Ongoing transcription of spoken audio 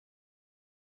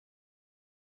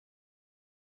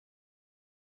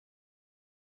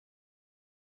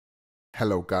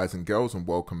Hello guys and girls and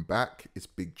welcome back. It's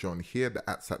Big John here, the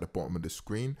at's at the bottom of the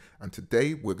screen, and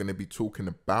today we're going to be talking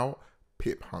about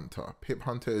Pip Hunter. Pip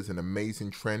Hunter is an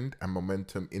amazing trend and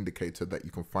momentum indicator that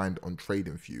you can find on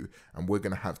Tradingview, and we're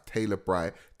going to have Taylor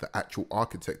Bright, the actual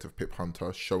architect of Pip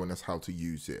Hunter, showing us how to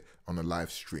use it on a live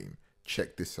stream.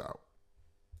 Check this out.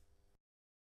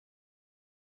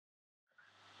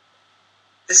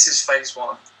 This is phase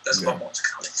one. There's a lot more to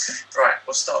come. Right,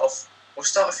 we'll start off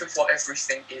with what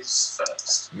everything is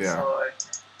first. Yeah.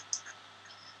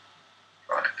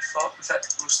 In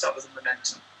fact, we'll start with the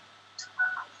momentum.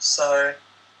 So,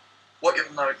 what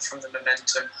you'll note from the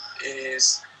momentum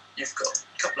is you've got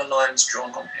a couple of lines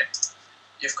drawn on here.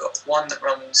 You've got one that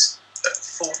runs at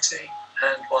 40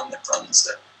 and one that runs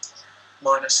at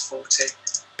minus 40.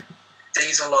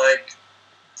 These are like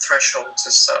thresholds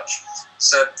as such.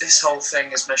 So this whole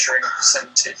thing is measuring a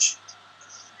percentage.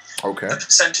 Okay. The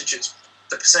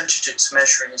percentage it's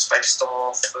measuring is based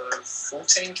off of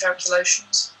 14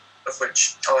 calculations, of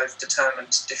which I've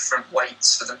determined different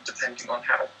weights for them depending on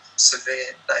how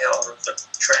severe they are of the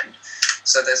trend.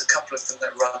 So there's a couple of them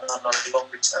that run on a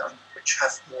longer term, which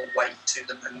have more weight to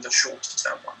them than the shorter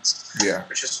term ones. Yeah.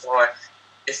 Which is why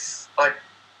if I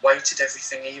weighted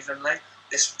everything evenly,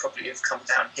 this would probably have come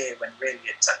down here when really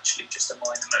it's actually just a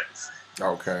minor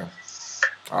move. Okay.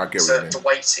 I get so what you mean. The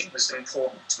weighting was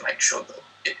important to make sure that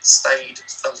it stayed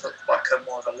like a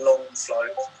more of a long flow,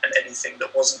 and anything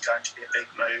that wasn't going to be a big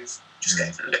move just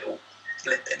gave a little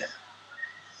blip in it.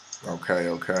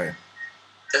 Okay.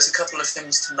 There's a couple of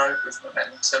things to note with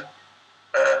momentum.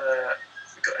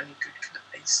 Have we got any good kind of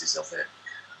bases of it?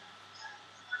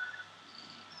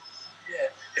 Yeah.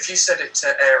 If you set it to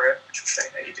area, which I'll show you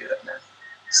how you do that now.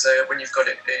 So when you've got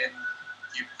it in,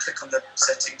 you click on the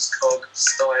settings cog,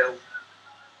 style,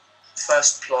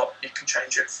 first plot, you can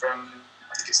change it from,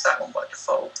 I think it's that one by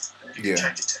default, and you can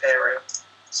change it to area.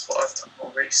 That's what I've done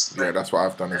more recently. Yeah, that's what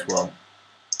I've done as well.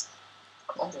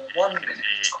 I'm on the 1 minute.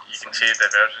 You can see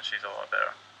divergences a lot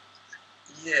better.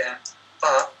 Yeah,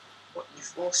 but what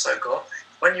you've also got,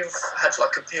 when you've had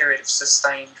like a period of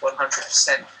sustained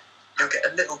 100%, you'll get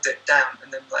a little dip down,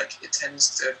 and then like it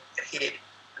tends to hit,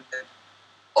 and then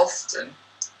often,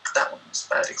 that one was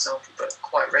a bad example, but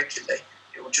quite regularly,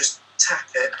 it will just tap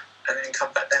it and then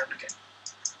come back down again.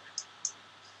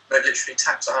 But it literally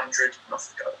taps 100 and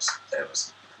off it goes. There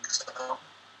was an example.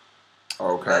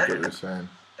 Okay, I get what you're saying.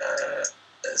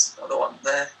 There's another one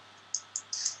there.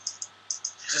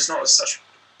 It's not as such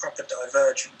proper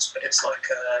divergence, but it's like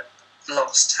a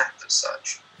last tap as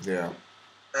such. Yeah.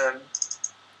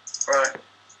 Right.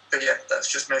 But yeah, that's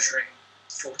just measuring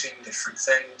 14 different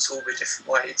things, all with different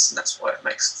weights, and that's why it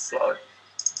makes it flow.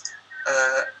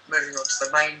 Moving on to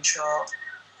the main chart,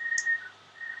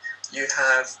 you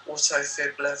have auto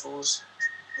fib levels.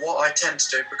 What I tend to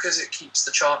do, because it keeps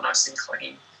the chart nice and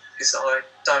clean, is I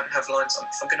don't have lines on.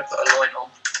 If I'm going to put a line on,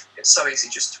 it's so easy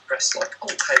just to press like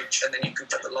Alt-H and then you can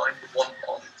put the line you want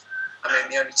on. I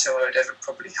mean, the only two I would ever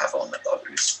probably have on are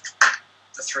those,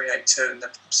 the 382 and the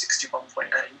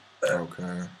 61.8.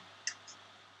 Okay.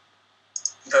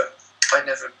 But I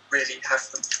never really have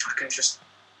them. I can just,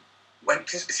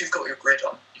 because if you've got your grid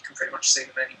on, you can pretty much see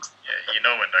them anyway. Yeah, you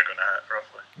know when they're going to hit,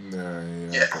 roughly.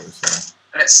 Yeah.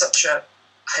 And it's such a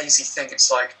hazy thing. It's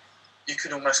like you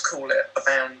could almost call it a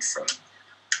bound from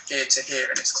here to here,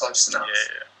 and it's close enough.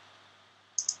 Yeah.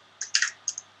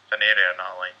 An area,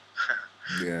 not a line.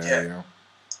 Yeah.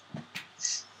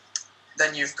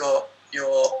 Then you've got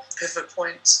your pivot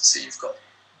points. So you've got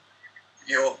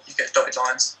you get dotted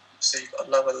lines. So you've got a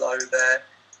lower low there,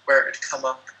 where it would come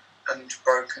up and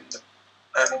broken the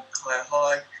higher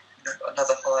high,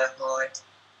 another higher high,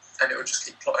 and it will just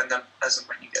keep plotting them as and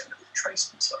when you get little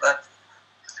tracements like that.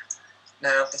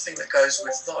 Now, the thing that goes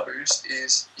with those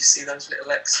is, you see those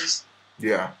little X's?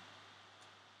 Yeah.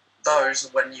 Those are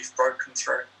when you've broken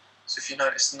through. So if you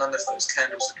notice, none of those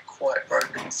candles have quite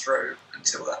broken through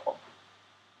until that one.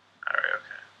 Alright,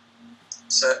 okay.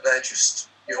 So they're just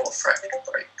your fractal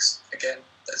breaks. Again,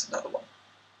 there's another one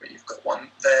where you've got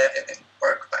one there and then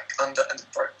broke back under and then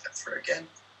broke back through again.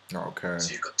 Okay.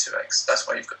 So you've got two X's. That's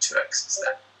why you've got two X's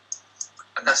there.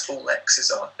 And that's all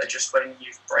X's are. They're just when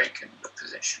you've broken your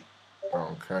position.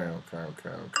 Okay.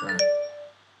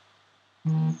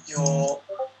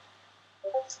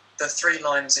 The three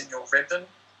lines in your ribbon,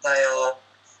 they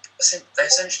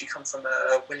essentially come from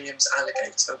a Williams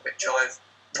alligator, which I've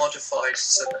modified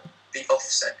so that the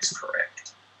offset is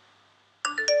correct.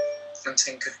 And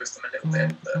tinkered with them a little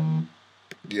bit, but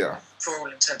yeah, for all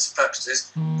intents and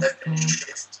purposes, they've been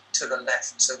shifted to the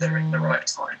left so they're in the right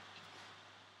time.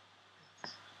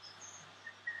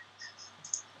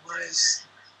 Why is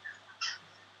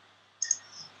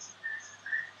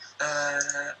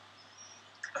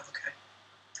Okay.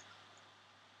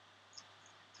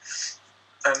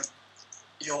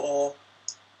 Your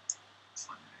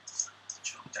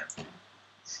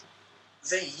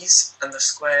these and the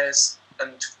squares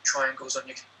and triangles on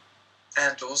your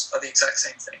candles are the exact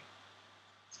same thing.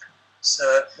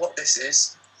 So what this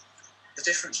is, the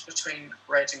difference between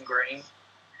red and green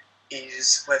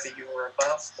is whether you're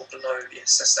above or below the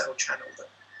SSL channel that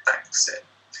backs it.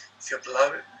 If you're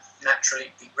below it, naturally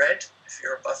it'll be red. If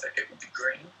you're above it, it will be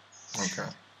green. Okay.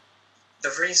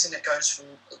 The reason it goes from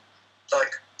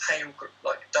like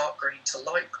dark green to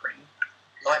light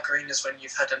green is when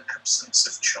you've had an absence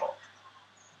of chop.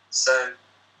 So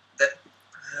that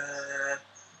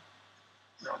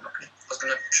no, I'm not going to. I was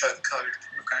going to show the code, but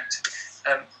I'm not going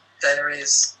to. There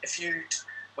is, if you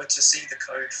were to see the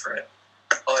code for it,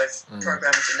 I've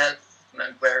programmed an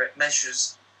element where it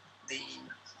measures the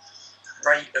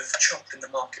rate of chop in the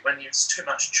market. When there's too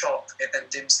much chop, it then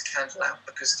dims the candle out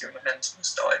because your momentum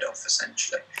has died off,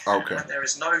 essentially. Okay. When there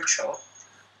is no chop,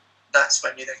 that's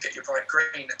when you then get your bright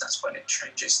green, and that's when it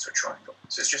changes to a triangle.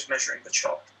 So it's just measuring the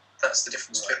chop. That's the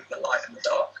difference between the light and the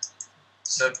dark.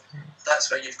 So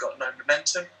that's where you've got no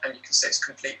momentum, and you can see it's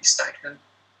completely stagnant.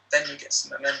 Then you get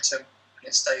some momentum, and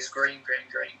it stays green, green,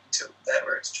 green until there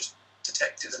where it's just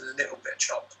detected a little bit of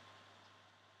chop.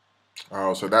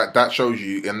 Oh, so that shows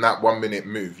you in that 1 minute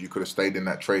move, you could have stayed in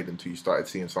that trade until you started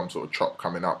seeing some sort of chop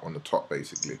coming up on the top,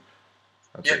 basically.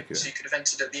 Yeah, so you could have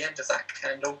entered at the end of that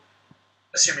candle,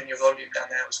 assuming your volume down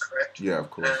there was correct. Yeah, of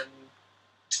course. And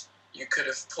you could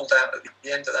have pulled out at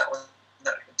the end of that one, and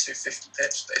that would have been 250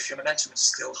 pips. But if your momentum was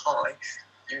still high,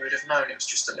 you would have known it was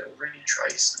just a little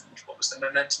retrace. And what was the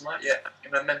momentum like? Yeah,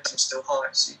 your momentum's still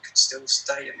high, so you could still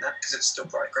stay in that because it's still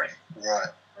bright green.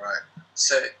 Right.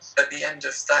 So at the end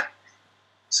of that,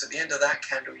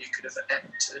 candle, you could have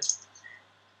entered.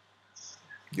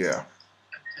 Yeah.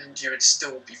 And you would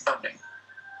still be running.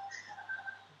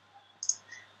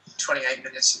 28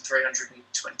 minutes and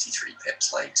 323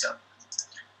 pips later.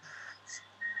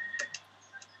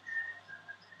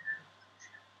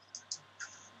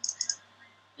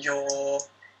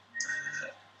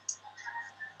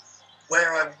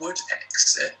 Where I would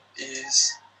exit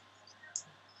is,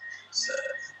 so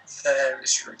there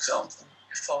is your example.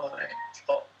 If I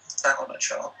plot that on a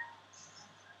chart,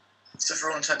 so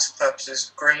for all intents and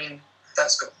purposes, green,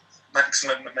 that's got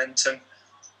maximum momentum.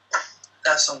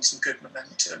 That's on some good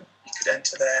momentum. You could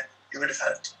enter there. You would have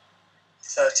had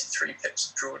 33 pips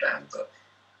of drawdown, but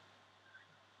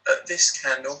at this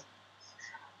candle,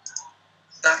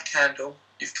 that candle,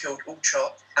 you've killed all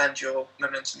chop, and your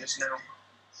momentum is now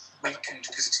weakened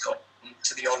because it's got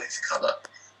to the olive colour.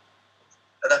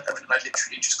 At that point, I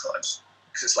literally just close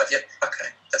because it's like, yep, okay,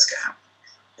 let's get out.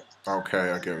 Okay,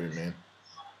 I get what you mean.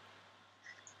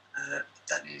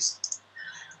 That is,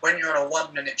 when you're on a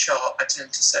 1 minute chart, I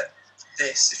tend to set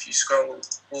this, if you scroll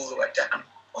all the way down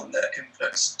on the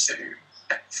inputs, to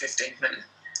 15 minutes.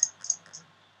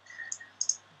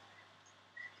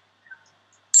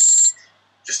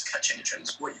 Just to catch any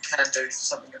trends. What you can do for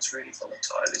something that's really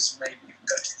volatile is maybe you can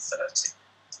go to the 30.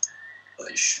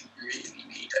 Although you shouldn't really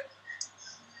need it.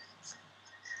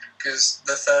 Because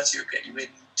the 30 will get you in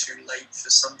too late for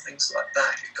some things like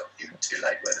that. It got you in too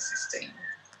late where the 15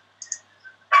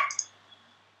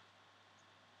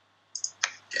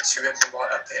 gets you in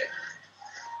right up here.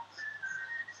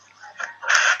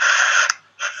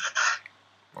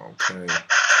 Okay.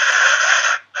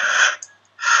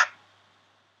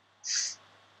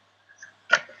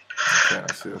 Okay,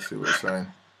 I see what you're saying.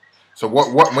 So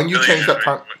what when you change that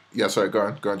time? Yeah, sorry, go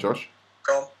on, Josh.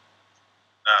 Go on.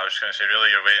 No, I was just going to say, really,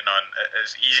 you're waiting on.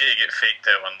 It's easy to get faked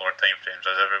out on lower time frames,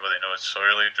 as everybody knows. So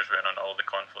really, you're just waiting on all the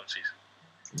confluences.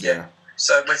 Yeah.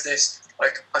 So with this,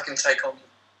 like, I can take on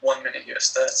 1 minute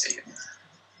US 30 and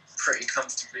pretty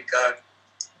comfortably go,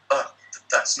 oh,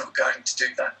 that's not going to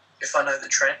do that. If I know the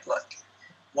trend, like,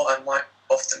 what I might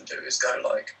often do is go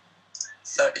like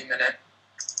 30 minute,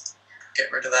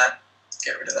 get rid of that,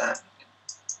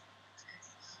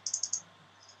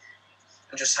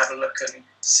 and just have a look and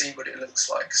see what it looks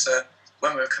like. So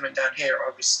when we were coming down here,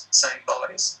 I was saying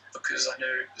buys because I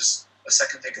knew it was a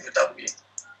second leg of a W.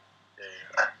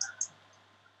 Yeah.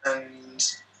 And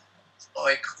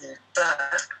I called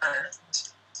that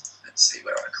at, let's see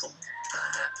where I called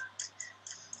that.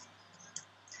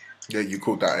 Yeah, you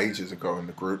called that ages ago in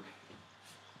the group.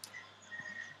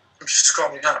 I'm just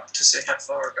scrolling up to see how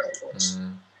far ago it was.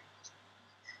 Mm.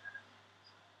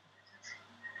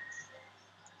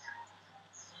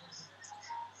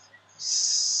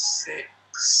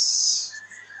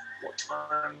 What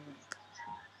time?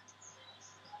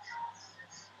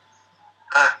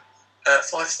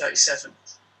 5:37.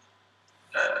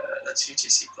 That's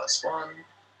UTC plus 1.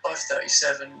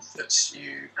 5:37 puts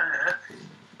you at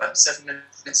about 7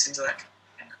 minutes into that.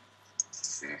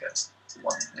 If we go to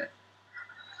 1 minute.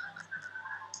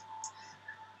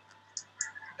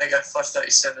 There you go,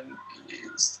 5:37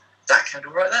 is that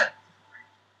candle right there.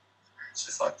 So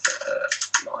if I put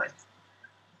a line.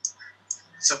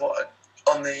 So what,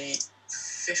 on the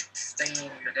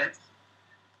 15 minute,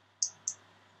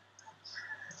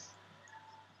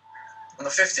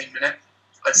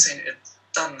 I'd seen it had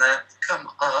done that, come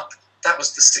up, that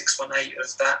was the 618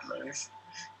 of that move.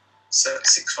 So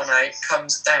 618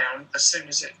 comes down, as soon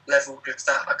as it levelled with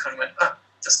that, I kind of went, oh,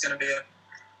 that's going to be a,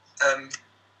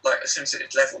 like as soon as it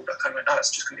had levelled, I kind of went, oh, it's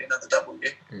just going to be another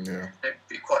W. Yeah. It'd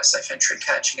be quite a safe entry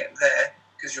catching it there,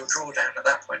 because your drawdown at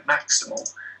that point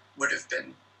maximal would have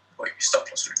been, well, your stop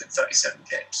loss would have been 37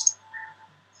 pips.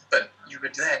 But you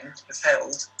would then have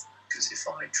held, because if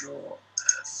I draw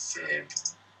a fib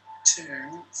 2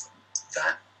 from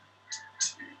that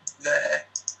to there,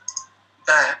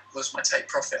 that was my take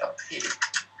profit up here.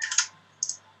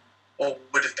 Or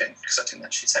would have been, because I didn't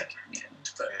actually take it in the end,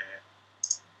 but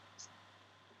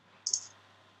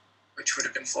which would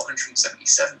have been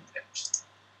 477 pips.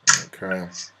 Okay.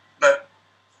 But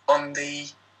on the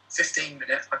 15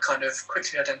 minute, I kind of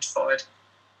quickly identified.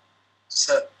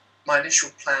 So my initial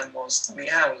plan was on the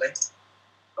hourly.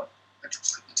 Oh, I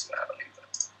just got into the hourly.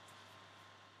 But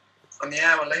on the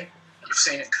hourly, you've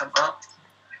seen it come up.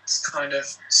 It's kind of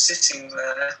sitting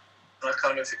there, and I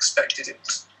kind of expected it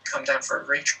to come down for a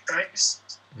retrace,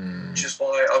 which is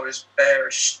why I was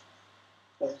bearish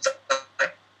all day,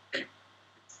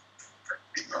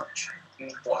 pretty much.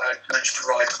 And why I managed to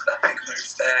ride that big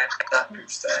move there, that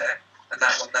move there, and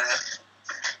that one there.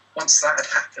 Once that had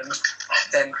happened,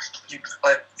 then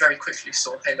I very quickly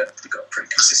saw, hey, look, we've got a pretty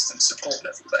consistent support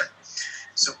level there.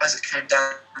 So as it came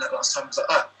down that last time, I was like,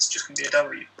 oh, it's just going to be a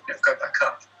W. It'll go back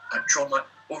up. I'd drawn my,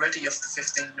 already off the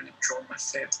 15-minute, drawn my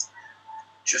fib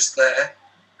just there,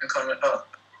 and kind of went, oh,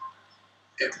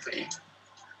 it'll be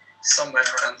somewhere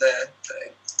around there that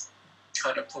it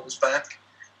kind of pulls back.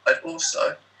 I'd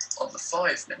also, on the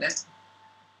 5 minute,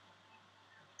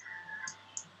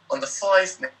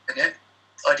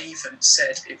 I'd even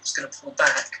said it was going to pull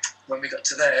back when we got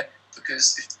to there,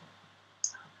 because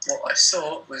what I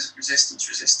saw was resistance,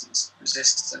 resistance,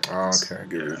 resistance. Oh, okay,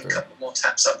 good. And a couple more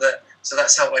taps up there. So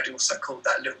that's how I'd also called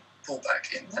that little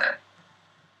pullback in there.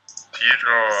 So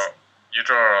you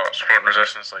draw support and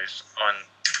resistance lines on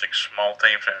like small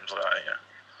time frames like that,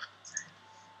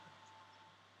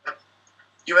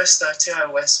 yeah. US 30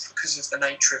 iOS, because of the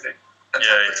nature of it and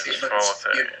how quickly it moves,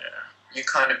 you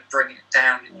kind of bring it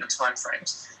down in your time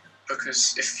frames.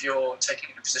 Because if you're taking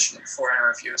a position in 4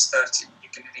 hour of US 30,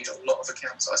 you're going to need a lot of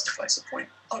account size to place a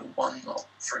 0.01 lot,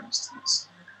 for instance.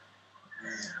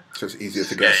 So it's easier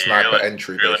to get a sniper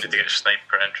entry. You really need to get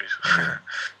sniper entries. Yeah.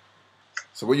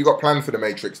 So what you got planned for the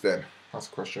Matrix then? That's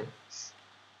the question.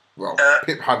 Well,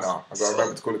 Pip Hunter. I've got to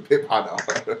remember to call it Pip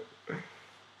Hunter.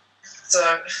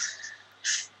 So,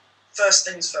 first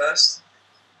things first,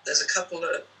 there's a couple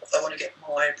that I want to get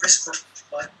my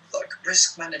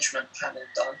risk management panel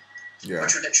done,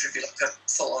 which will literally be like a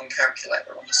full-on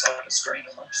calculator on the side of the screen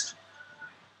almost.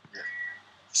 Yeah.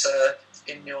 So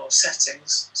in your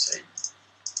settings, so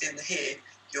in here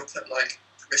you'll put like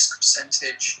risk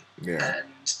percentage,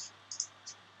 and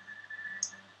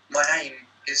my aim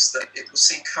is that it will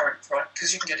see current price,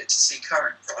 because you can get it to see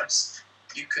current price.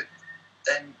 You could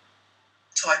then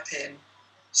type in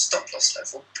stop loss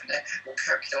level, and it will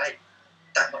calculate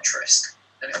that much risk,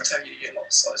 and it will tell you your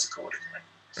lot size accordingly.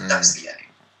 That's the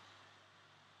aim.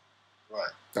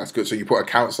 Right. That's good. So you put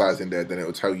account size in there, then it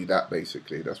will tell you that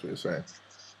basically. That's what you're saying.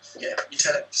 Yeah, you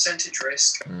tell it percentage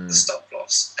risk, the stop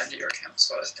loss, and your account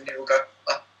size, and it will go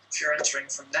up. If you're entering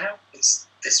from now, it's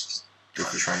this.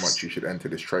 This is how much you should enter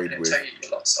this trade and with. Tell you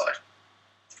your lot size.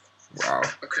 Wow.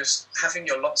 Because having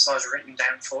your lot size written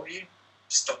down for you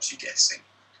stops you guessing.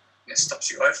 And it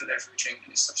stops you over leveraging,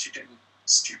 and it stops you doing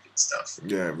stupid stuff.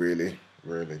 Yeah, really.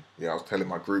 Yeah, I was telling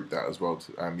my group that as well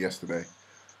yesterday.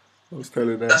 I was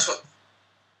telling them. That's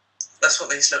what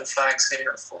these little flags here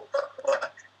are for.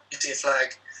 But you see a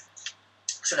flag.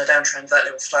 So in a downtrend, that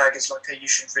little flag is like you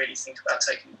should really think about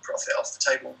taking the profit off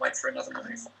the table and wait for another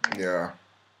move. Yeah.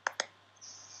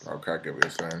 Okay, I get what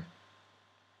you're saying.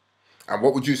 And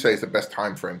what would you say is the best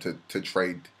time frame to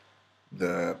trade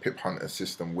the Pip Hunter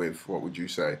system with? What would you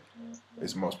say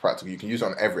is most practical? You can use it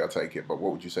on every, I take it, but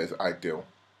what would you say is ideal?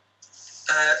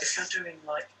 If you're doing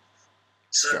like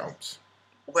scalps,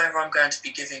 where I'm going to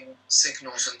be giving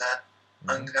signals and that,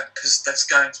 because there's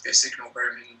going to be a signal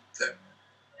room in the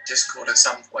Discord at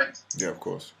some point. Yeah, of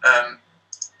course.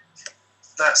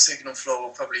 that signal floor will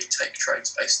probably take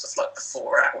trades based off like the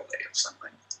 4 hourly or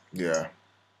something. Yeah.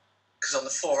 Because on the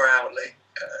 4 hourly,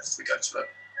 if we go to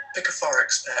pick a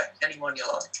Forex pair, anyone you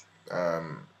like.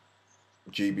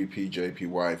 GBP,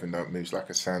 JPY, even though it moves like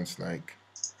a sand snake.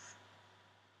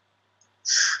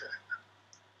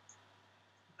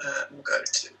 We'll go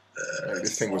to the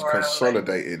This thing was 4 hourly.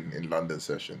 consolidating in London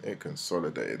session. It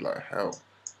consolidated like hell.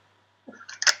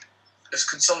 It's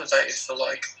consolidated for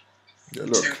like 2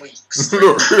 weeks.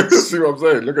 Look, see what I'm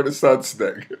saying? Look at the sand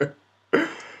snake.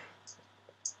 It's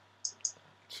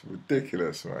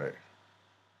ridiculous, mate.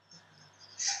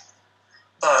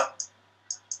 But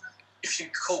if you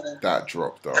call that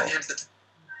drop though. At the end of the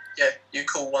yeah, you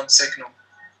call one signal.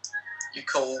 You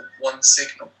call one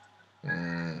signal.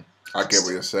 I get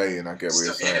what you're saying. I get what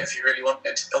you're saying. If you really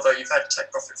wanted, although you've had to take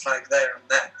profit flag there and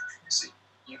there, so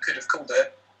you could have called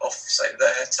it off, say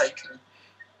there, taken,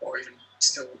 or even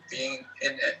still being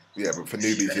in it. Yeah, but for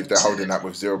newbies, if they're holding that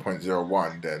with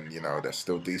 0.01, then you know that's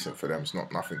still decent for them. It's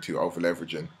not nothing too over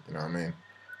leveraging. You know what I mean?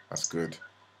 That's good.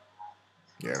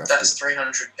 Yeah, that's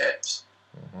 300 pips.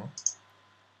 Mm-hmm.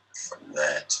 From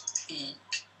there to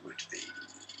peak would be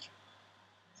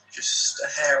just a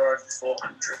hair over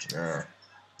 400. Yeah,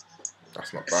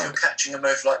 that's not if bad. If you're catching a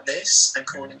move like this and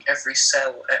calling every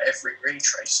sell at every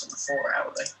retrace on the 4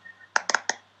 hourly,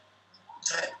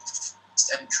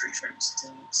 entry, for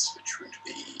instance, which would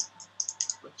be,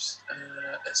 let's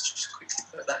just quickly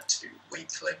put that to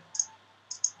weekly.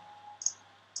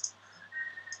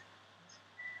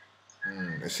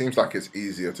 It seems like it's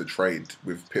easier to trade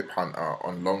with Pip Hunter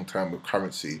on long term with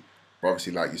currency, but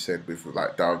obviously, like you said, with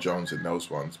like Dow Jones and those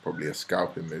ones, probably a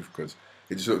scalping move because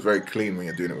it just looks very clean when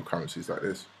you're doing it with currencies like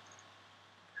this.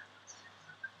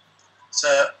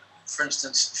 So, for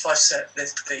instance, if I set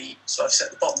I've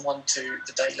set the bottom one to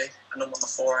the daily, and I'm on the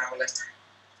 4 hourly,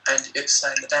 and it's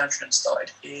saying the downtrend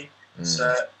started here.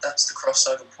 So that's the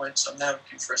crossover point. So I'm now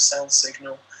looking for a sell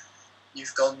signal.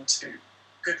 You've gone to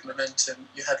good momentum.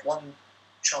 You had one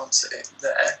chance at it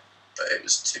there, but it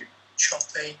was too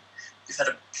choppy. You've had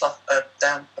a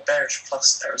bearish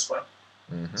plus there as well.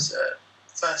 So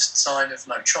first sign of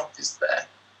no chop is there.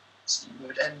 So you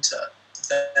would enter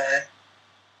there.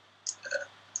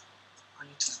 I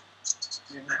need to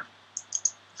zoom out.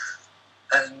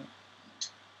 And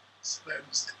so where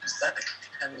was it? Was that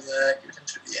candle there? You would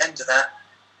enter at the end of that.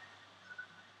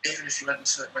 Even if you went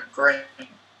until it went green,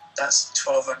 that's a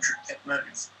 1200 pip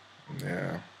move.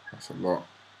 Yeah, that's a lot.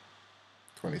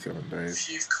 27 days.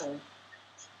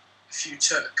 If you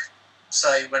took,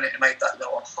 say, when it made that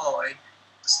lower high,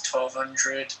 it's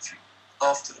 1200.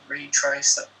 After the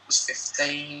retrace, that was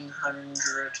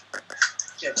 1500.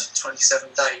 Yeah, 27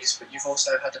 days, but you've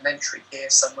also had an entry here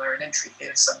somewhere, an entry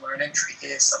here somewhere, an entry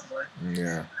here somewhere.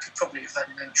 Yeah. You could probably have had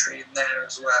an entry in there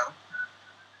as well.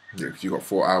 Yeah, because you got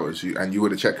 4 hours, and you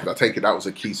would have checked, because I take it that was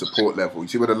a key support level. You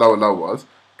see where the lower low was?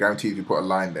 Guaranteed if you put a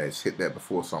line there, it's hit there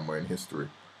before somewhere in history.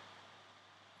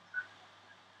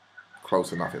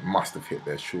 Close enough, it must have hit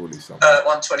there surely somewhere.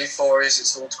 124 is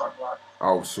its all-time low.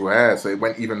 Oh, swear. So it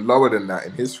went even lower than that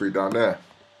in history down there.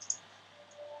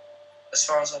 As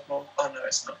far as I've known, oh no,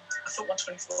 it's not. I thought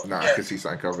 124. Nah, yeah. I can see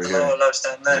something over here. The lower low's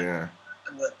down there. Yeah.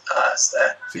 And it's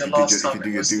there. So if you do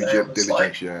your due diligence,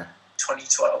 like yeah.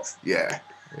 2012. Yeah,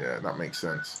 yeah, that makes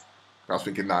sense. I was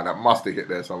thinking, nah, that must have hit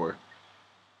there somewhere.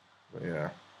 But yeah.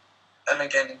 And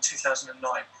again in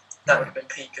 2009, that would have been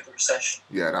peak of the recession.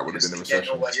 Yeah, that would have been the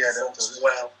recession. That as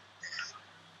well.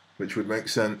 Which would make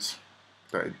sense.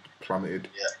 That it plummeted.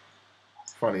 Yeah.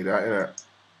 Funny that, isn't it?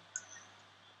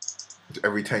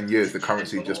 Every 10 years, the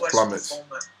currency just plummets.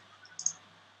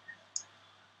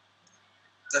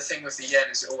 The thing with the yen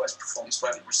is it always performs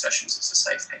well in recessions. It's a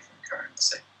safe haven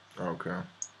currency. Okay.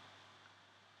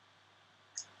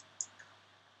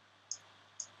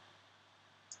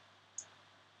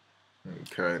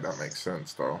 Okay, that makes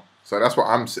sense though. So that's what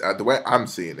the way I'm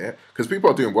seeing it, because people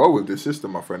are doing well with this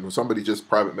system, my friend. When somebody just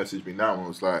private messaged me now and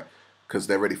was like, because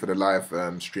they're ready for the live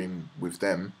stream with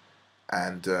them,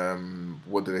 and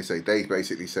what did they say? They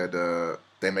basically said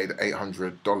they made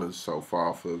 $800 so far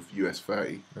off of US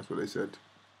 30. That's what they said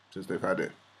since they've had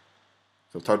it.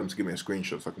 So I told them to give me a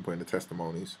screenshot so I can put in the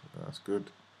testimonies. That's good.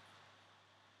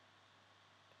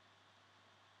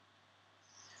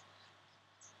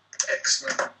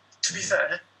 Excellent. To be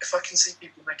fair, if I can see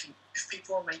people if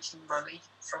people are making money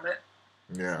from it,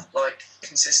 yeah, like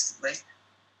consistently,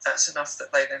 that's enough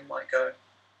that they then might go,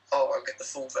 oh, I'll get the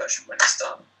full version when it's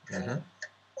done.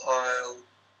 I'll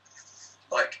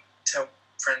like tell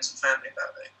friends and family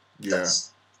about it. Yeah.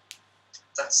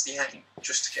 That's the aim,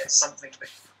 just to get something that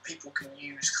people can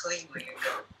use cleanly and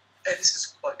go, hey, this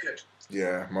is quite good.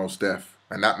 Yeah, most def.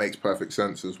 And that makes perfect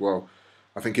sense as well.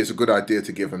 I think it's a good idea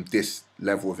to give them this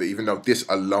level of it, even though this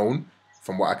alone,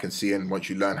 from what I can see, and once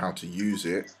you learn how to use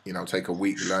it, you know, take a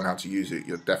week to learn how to use it,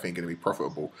 you're definitely going to be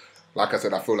profitable. Like I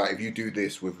said, I feel like if you do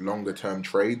this with longer term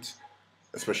trades,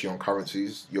 especially on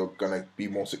currencies, you're going to be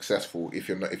more successful if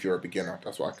you're a beginner.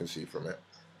 That's what I can see from it.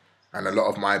 And a lot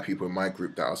of my people in my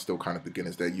group that are still kind of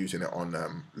beginners, they're using it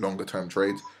on longer term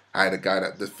trades. I had a guy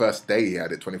that the first day he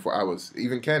had it 24 hours.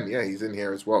 Even Ken, yeah, he's in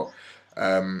here as well.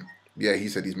 Yeah, he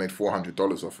said he's made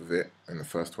 $400 off of it in the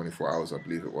first 24 hours, I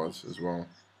believe it was, as well,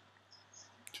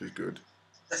 which is good.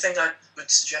 The thing I would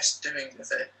suggest doing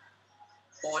with it,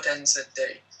 Board NZD,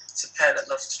 it's a pair that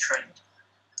loves to trend.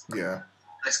 Yeah.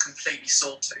 And it's completely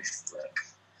sawtooth. Like,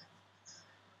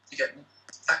 you get,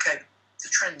 okay, the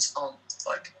trends aren't,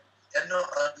 like, they're not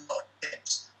a lot of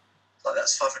pips. Like,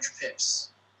 that's 500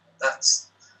 pips. That's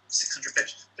 600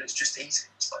 pips. But it's just easy.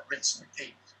 It's like rinse and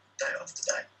repeat day after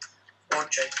day. Or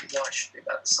JPY should be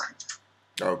about the same.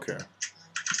 Okay.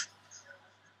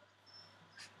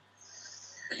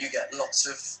 But you get lots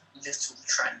of little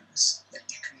trends that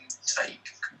you can take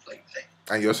completely.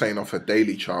 And you're saying off a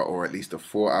daily chart or at least a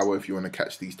 4 hour if you want to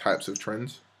catch these types of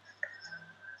trends?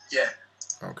 Yeah.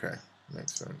 Okay,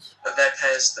 makes sense. But they're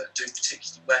pairs that do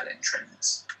particularly well in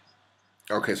trends.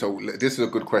 Okay, so this is a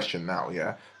good question now,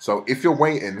 yeah? So if you're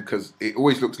waiting, because it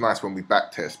always looks nice when we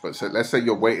back test, but so let's say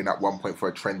you're waiting at one point for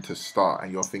a trend to start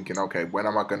and you're thinking, okay, when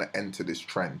am I going to enter this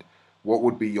trend? What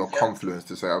would be your confluence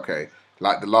to say, okay,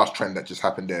 like the last trend that just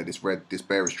happened there, this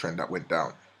bearish trend that went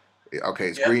down. Okay,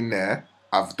 it's green there.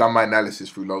 I've done my analysis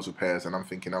through loads of pairs and I'm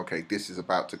thinking, okay, this is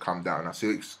about to come down. I see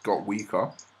it's got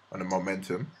weaker on the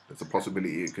momentum. There's a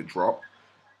possibility it could drop.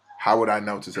 How would I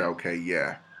know to say, okay,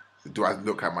 yeah? Do I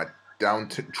look at my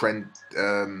downtrend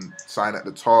sign at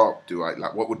the top? Do I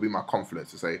what would be my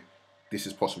confidence to say this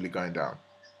is possibly going down?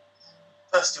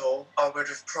 First of all, I would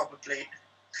have probably,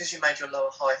 because you made your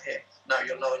lower high here,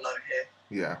 your lower low here.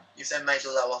 Yeah. You've then made a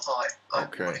lower high. I'm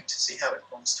wanting to see how it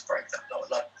wants to break that lower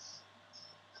low.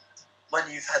 When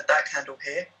you've had that candle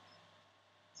here,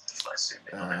 if I zoom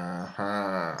in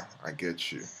on it. I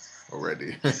get you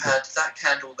already. You've had that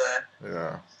candle there.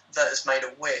 Yeah. That has made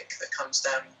a wick that comes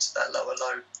down to that lower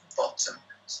low bottom.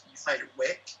 So you've made a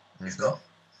wick. You've got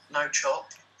no chop.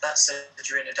 That says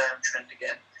you're in a downtrend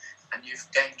again, and you've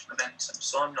gained momentum.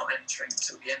 So I'm not entering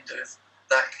until the end of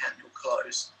that candle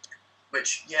close,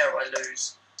 which I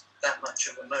lose that much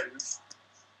of a move.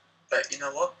 But you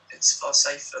know what? It's far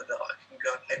safer that I can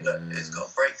go, hey, look, it's got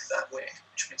to break that wick,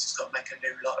 which means it's got to make a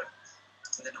new low,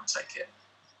 and then I'll take it.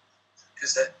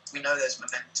 Because we know there's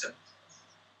momentum.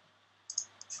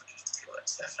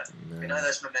 We know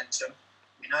there's momentum.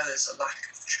 We know there's a lack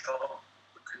of chart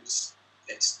because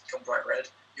it's gone bright red.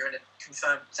 You're in a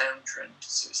confirmed downtrend,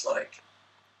 so it's like,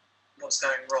 what's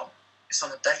going wrong? It's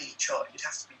on a daily chart. You'd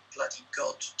have to be bloody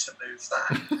God to move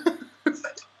that.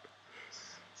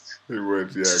 It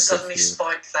would, yeah. So suddenly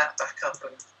spike that back up,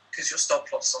 and because your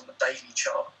stop loss on the daily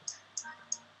chart,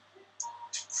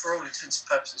 for all intents and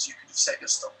purposes, you could have set your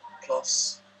stop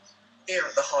loss here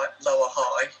at the lower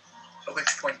high, at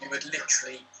which point you would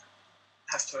literally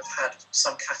have to have had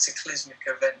some cataclysmic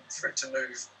event for it to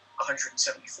move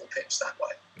 174 pips that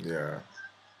way. Yeah,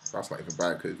 that's not even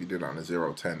bad, because if you did it on a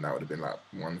 0.10, that would have been like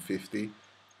 150,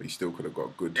 but you still could have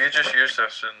got good. You just use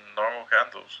this in normal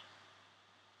candles.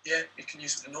 Yeah, you can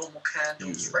use it with normal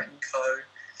candles, Renko,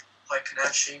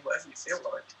 Heikinashi, whatever you feel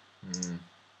like.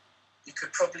 You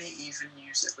could probably even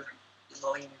use it with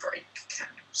line break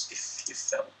candles if you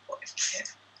felt like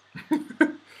it.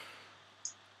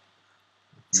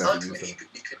 Ultimately,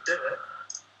 you could do it.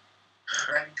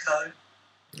 Renko.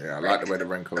 Yeah, I like the way the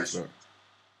Renkos look.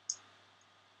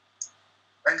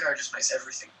 Renko just makes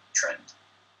everything trend.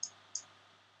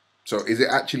 So is it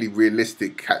actually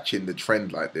realistic catching the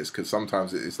trend like this? Because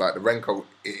sometimes it's like the Renko,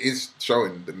 it is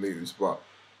showing the moves, but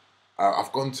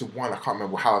I've gone to one, I can't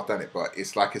remember how I've done it, but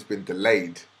it's like it's been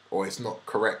delayed or it's not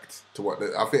correct to what.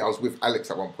 I think I was with Alex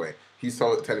at one point. He's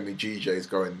telling me GJ is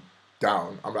going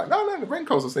down. I'm like, no, the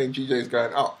Renkos are saying GJ is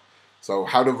going up. So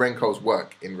how do Renkos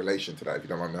work in relation to that, if you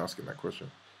don't mind me asking that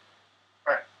question?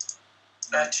 Right.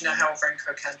 Do you know how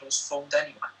Renko candles formed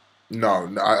anyway?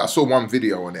 No, I saw one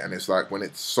video on it, and it's like when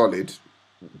it's solid,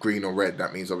 green or red,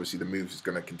 that means obviously the move is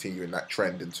going to continue in that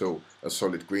trend until a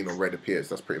solid green or red appears.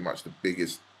 That's pretty much the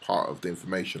biggest part of the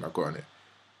information I got on it.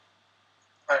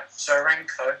 Right, so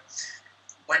Renko,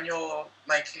 when you're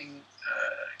making,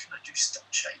 can I do step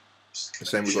shapes?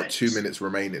 It's saying we've got 2 minutes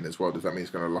remaining as well. Does that mean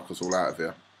it's going to lock us all out of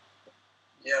here?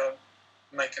 Yeah, I'll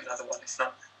make another one if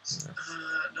not. Yeah.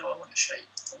 No, I want a shape.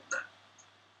 I want that.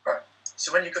 Right,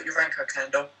 so when you've got your Renko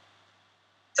candle,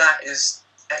 that is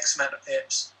X amount of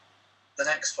pips. The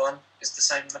next one is the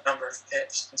same number of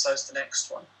pips, and so is the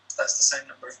next one. That's the same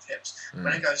number of pips.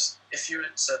 When it goes,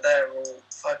 so they're all,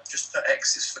 if I just put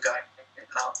X's for going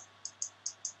up,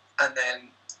 and then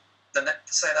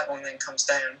say that one then comes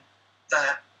down,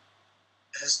 that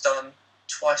has done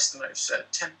twice the move. So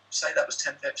say that was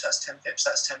 10 pips, that's 10 pips,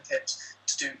 that's 10 pips.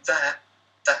 To do that,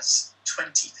 that's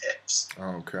 20 pips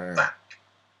back.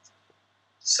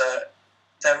 So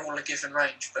they're all a given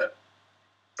range, but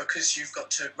because you've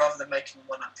got to, rather than making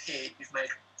one up here, you've made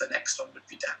the next one would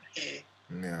be down here.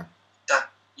 Yeah. That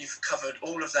you've covered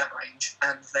all of that range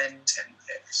and then 10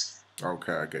 pips.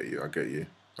 Okay, I get you.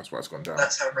 That's why it's gone down.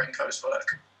 That's how Renkos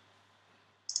work.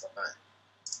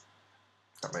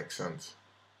 That makes sense.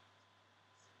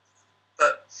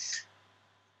 But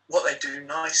what they do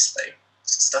nicely,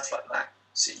 stuff like that,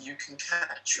 so you can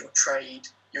catch your trade.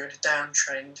 You're in a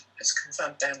downtrend, it's a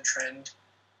confirmed downtrend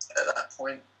at that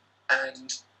point,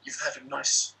 and you've had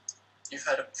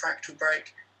a fractal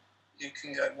break. You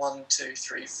can go 1, 2,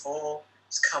 3, 4.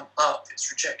 It's come up.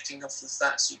 It's rejecting off of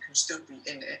that, so you can still be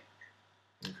in it.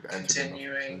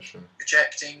 Continuing,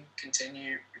 rejecting,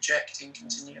 continue, rejecting,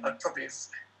 continue. I'd probably have,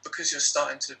 because you're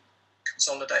starting to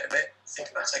consolidate a bit,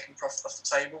 think about taking profit off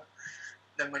the table.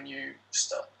 Then when you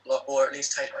start, or at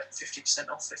least take like 50%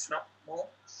 off, if not more,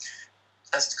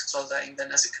 as it's consolidating,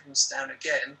 then as it comes down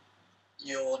again,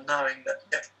 you're knowing that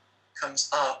it comes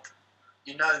up.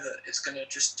 You know that it's going to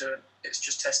it's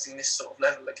just testing this sort of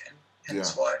level again.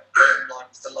 Hence why we're in line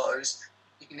with the lows.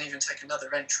 You can even take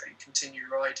another entry and continue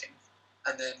riding.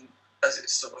 And then as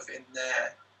it's sort of in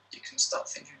there, you can start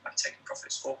thinking about taking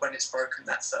profits, or when it's broken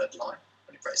that third line,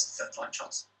 when it breaks the third line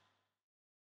chance.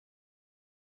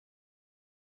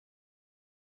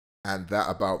 And that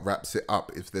about wraps it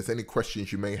up. If there's any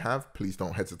questions you may have, please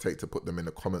don't hesitate to put them in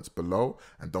the comments below.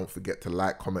 And don't forget to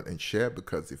like, comment, and share,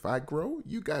 because if I grow,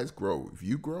 you guys grow. If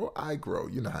you grow, I grow.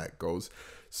 You know how it goes.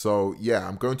 So yeah,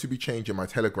 I'm going to be changing my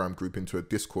Telegram group into a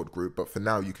Discord group, but for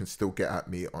now you can still get at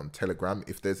me on Telegram.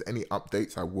 If there's any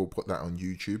updates, I will put that on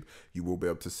YouTube. You will be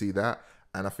able to see that.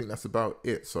 And I think that's about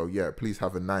it. So yeah, please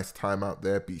have a nice time out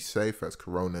there. Be safe, as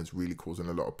Corona is really causing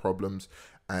a lot of problems,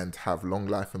 and have long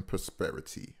life and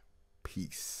prosperity.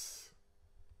 Peace.